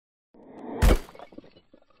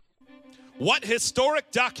What historic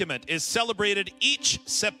document is celebrated each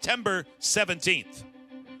September 17th?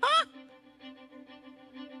 Huh?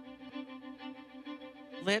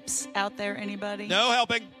 Lips out there, anybody? No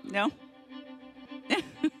helping. No?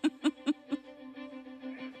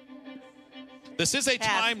 This is a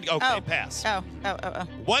Pass. timed. Okay, Oh. pass. Oh.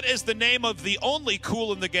 What is the name of the only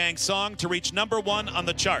Kool in the Gang song to reach #1 on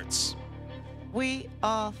the charts? We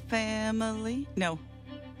are family. No.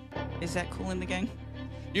 Is that Cool in the Gang?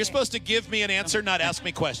 You're supposed to give me an answer, not ask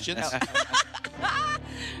me questions.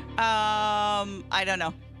 I don't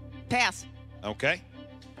know. Pass. Okay.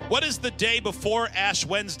 What is the day before Ash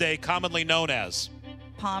Wednesday commonly known as?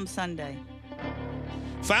 Palm Sunday.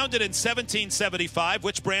 Founded in 1775,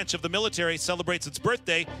 which branch of the military celebrates its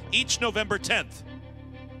birthday each November 10th?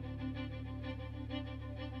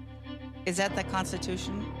 Is that the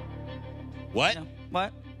Constitution? What? No.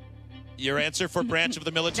 What? Your answer for branch of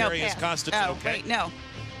the military No, is pass. Constitution. Oh, Okay. wait, no.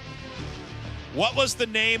 What was the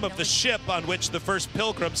name of the ship on which the first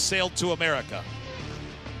pilgrims sailed to America?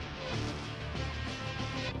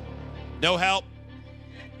 No help.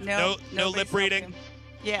 No No lip nobody's reading. helping.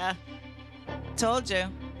 Yeah. Told you.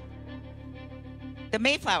 The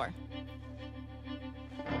Mayflower.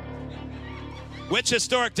 Which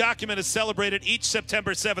historic document is celebrated each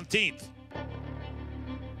September 17th?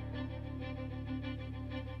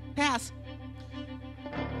 Pass.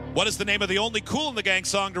 What is the name of the only Kool in the Gang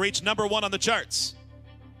song to reach #1 on the charts?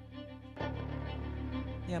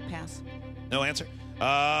 Yeah, pass. No answer.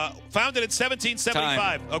 Founded in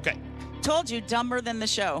 1775. Okay. Told you, dumber than the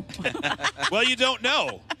show. Well, you don't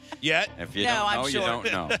know yet. If you No, don't I'm know, you sure.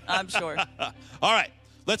 don't know. I'm sure. All right.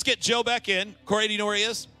 Let's get Joe back in. Corey, do you know where he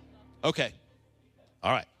is? Okay.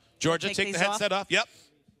 All right. Georgia, Take take the these headset off. Yep.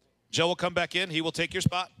 Joe will come back in. He will take your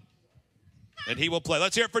spot. And he will play.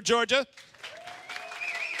 Let's hear it for Georgia.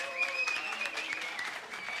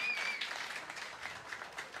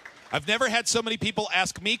 I've never had so many people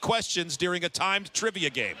ask me questions during a timed trivia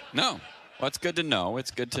game. No. Well, it's good to know.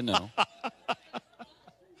 It's good to know.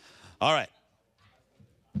 All right.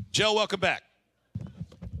 Joe, welcome back.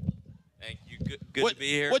 Thank you. Good to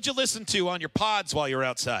be here. What'd you listen to on your pods while you were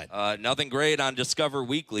outside? Nothing great on Discover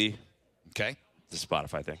Weekly. Okay. The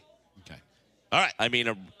Spotify thing. Okay. All right. I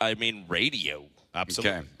mean radio.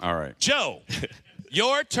 Absolutely. Okay. All right. Joe,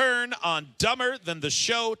 your turn on Dumber Than the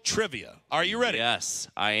Show trivia. Are you ready? Yes,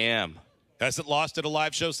 I am. Hasn't lost at a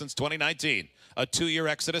live show since 2019. A 2-year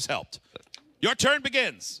exit has helped. Your turn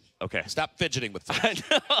begins. Okay. Stop fidgeting with things.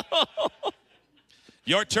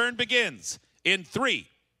 Your turn begins in 3,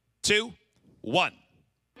 2, 1.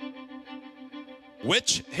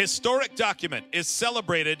 Which historic document is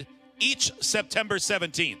celebrated each September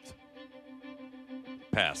 17th?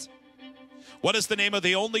 Pass. What is the name of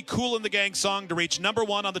the only Kool in the Gang song to reach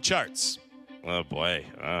 #1 on the charts? Oh boy.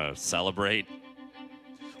 Celebrate.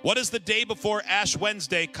 What is the day before Ash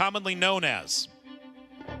Wednesday commonly known as?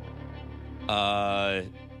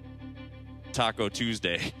 Taco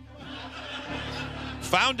Tuesday.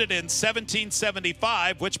 Founded in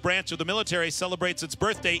 1775, which branch of the military celebrates its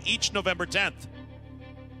birthday each November 10th?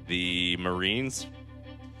 The Marines.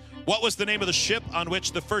 What was the name of the ship on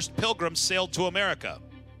which the first pilgrims sailed to America?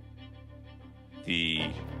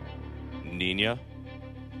 The Nina.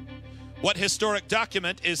 What historic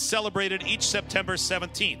document is celebrated each September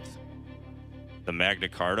 17th? The Magna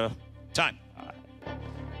Carta. Time.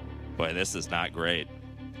 Boy, this is not great.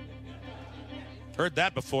 Heard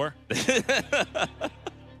that before. It's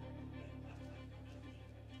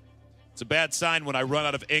a bad sign when I run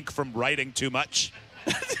out of ink from writing too much.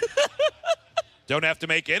 Don't have to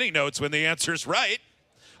make any notes when the answer's right.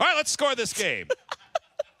 All right, let's score this game.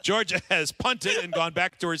 Georgia has punted and gone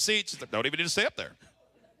back to her seat. She's like, don't even need to stay up there.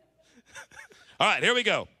 All right, here we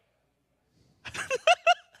go.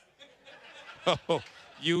 Oh,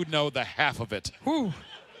 you know the half of it. Whew.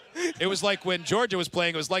 It was like when Georgia was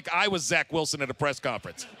playing, it was like I was Zach Wilson at a press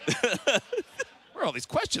conference. Where are all these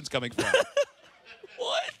questions coming from?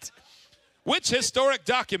 What? Which historic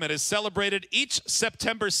document is celebrated each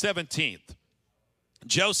September 17th?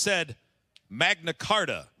 Joe said Magna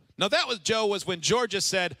Carta. Now that was Joe was when Georgia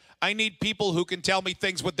said, I need people who can tell me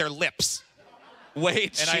things with their lips.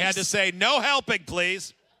 Wait. And I had to say, no helping,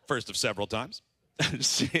 please. First of several times.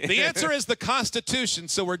 The answer is the Constitution,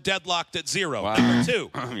 so we're deadlocked at 0. Wow. Number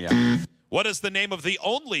 2. Yeah. What is the name of the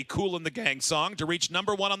only Kool in the Gang song to reach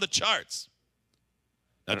 #1 on the charts?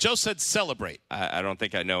 Now, Joe said celebrate. I don't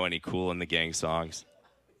think I know any Kool in the Gang songs.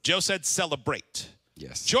 Joe said celebrate.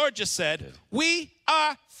 Yes. Georgia said, we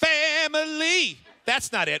are family.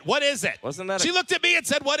 That's not it. What is it? Wasn't that She looked at me and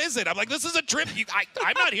said, what is it? I'm like, this is a trip.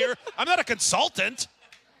 I'm not here. I'm not a consultant.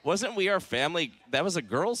 Wasn't We Are Family? That was a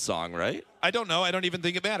girl's song, right? I don't know. I don't even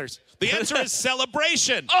think it matters. The answer is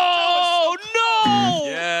Celebration. Oh, no!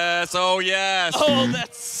 Yes. Oh, yes. Oh,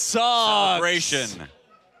 that sucks. Celebration.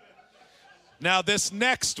 Now, this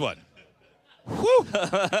next one. Whew.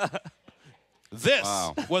 This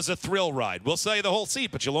was a thrill ride. We'll sell you the whole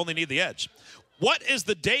seat, but you'll only need the edge. What is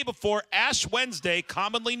the day before Ash Wednesday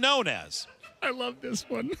commonly known as? I love this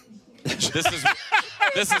one.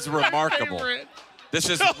 This is remarkable. This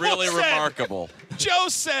is really said- remarkable. Joe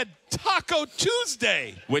said Taco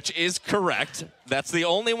Tuesday. Which is correct. That's the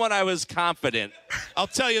only one I was confident I'll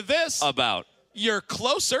tell you this. about. You're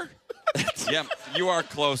closer. Yeah, you are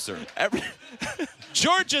closer.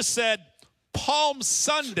 Georgia said Palm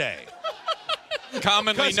Sunday.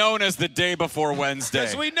 Commonly known as the day before Wednesday.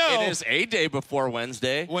 Because we know It is a day before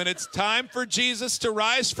Wednesday. when it's time for Jesus to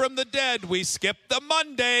rise from the dead, we skip the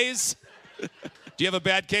Mondays. Do you have a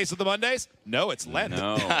bad case of the Mondays? No, it's Lent.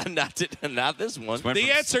 No. not this one. Went The from-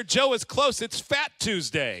 answer, Joe, is close. It's Fat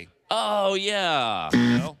Tuesday. Oh, yeah.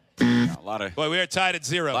 No? A lot of Boy, we are tied at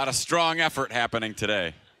 0. strong effort happening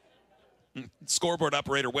today. Scoreboard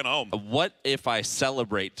operator went home. What if I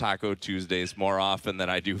celebrate Taco Tuesdays more often than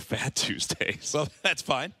I do Fat Tuesdays? Well, that's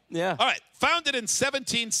fine. Yeah. All right. Founded in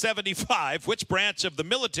 1775, which branch of the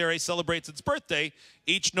military celebrates its birthday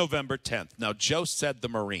each November 10th? Now, Joe said the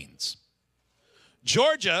Marines.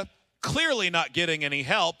 Georgia, clearly not getting any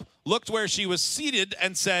help, looked where she was seated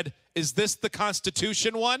and said, "Is this the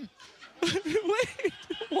Constitution one?" Wait,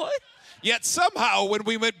 what? Yet somehow, when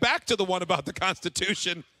we went back to the one about the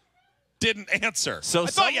Constitution, didn't answer. So I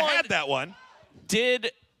thought you someone- had that one.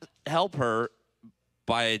 Did help her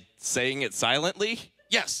by saying it silently?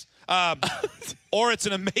 Yes. Or it's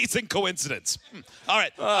an amazing coincidence. All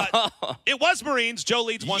right. It was Marines. Joe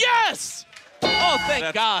leads 1. Yes! Oh,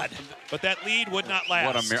 thank God. But that lead would not last.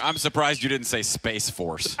 What a I'm surprised you didn't say Space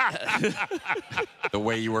Force. The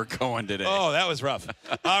way you were going today. Oh, that was rough.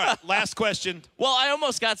 All right, last question. Well, I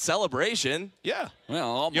almost got celebration. Yeah. Well,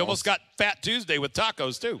 almost. You almost got Fat Tuesday with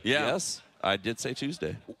tacos, too. Yeah. Yes, I did say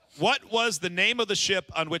Tuesday. What was the name of the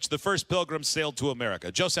ship on which the first pilgrims sailed to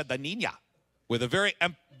America? Joe said the Nina, with a very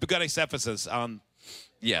emphatic emphasis on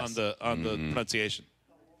Yes. the pronunciation.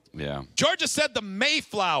 Yeah. Georgia said the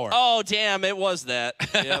Mayflower. Oh, damn, it was that.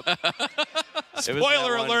 Yep.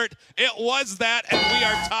 Spoiler alert, it was that, and we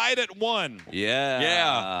are tied at 1. Yeah.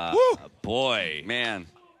 Yeah. Woo! Boy. Man.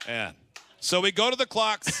 Man. So we go to the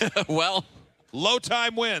clocks. Well, Low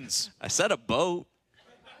time wins. I said a boat.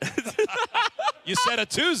 You said a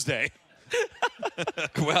Tuesday.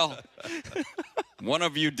 well, one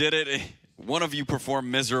of you did it. One of you performed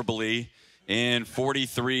miserably in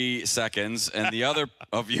 43 seconds, and the other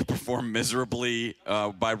of you performed miserably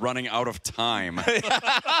by running out of time.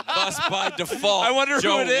 Thus, by default, I wonder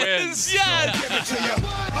Joe who it wins. is. Yes.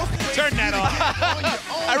 Turn that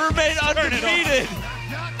off. I remain undefeated.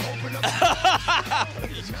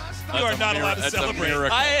 You are not allowed to That's a celebrate.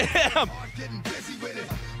 miracle. I am.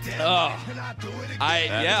 Oh.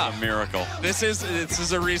 That is a miracle. This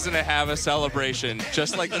is a reason to have a celebration,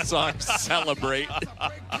 just like the song "Celebrate."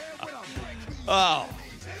 Oh,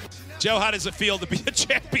 Joe, how does it feel to be a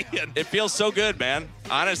champion? it feels so good, man.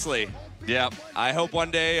 Honestly, Yeah. I hope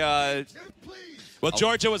one day. Well,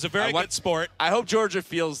 Georgia was a very good sport. I hope Georgia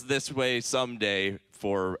feels this way someday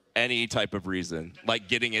for any type of reason, like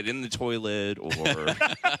getting it in the toilet or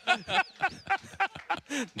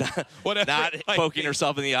Whatever not it might poking be.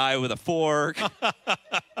 herself in the eye with a fork.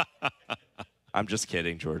 I'm just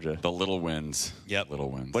kidding, Georgia. The little wins. Yep. Little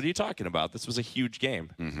wins. What are you talking about? This was a huge game,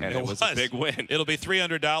 and it was a big win. It'll be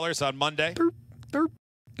 $300 on Monday.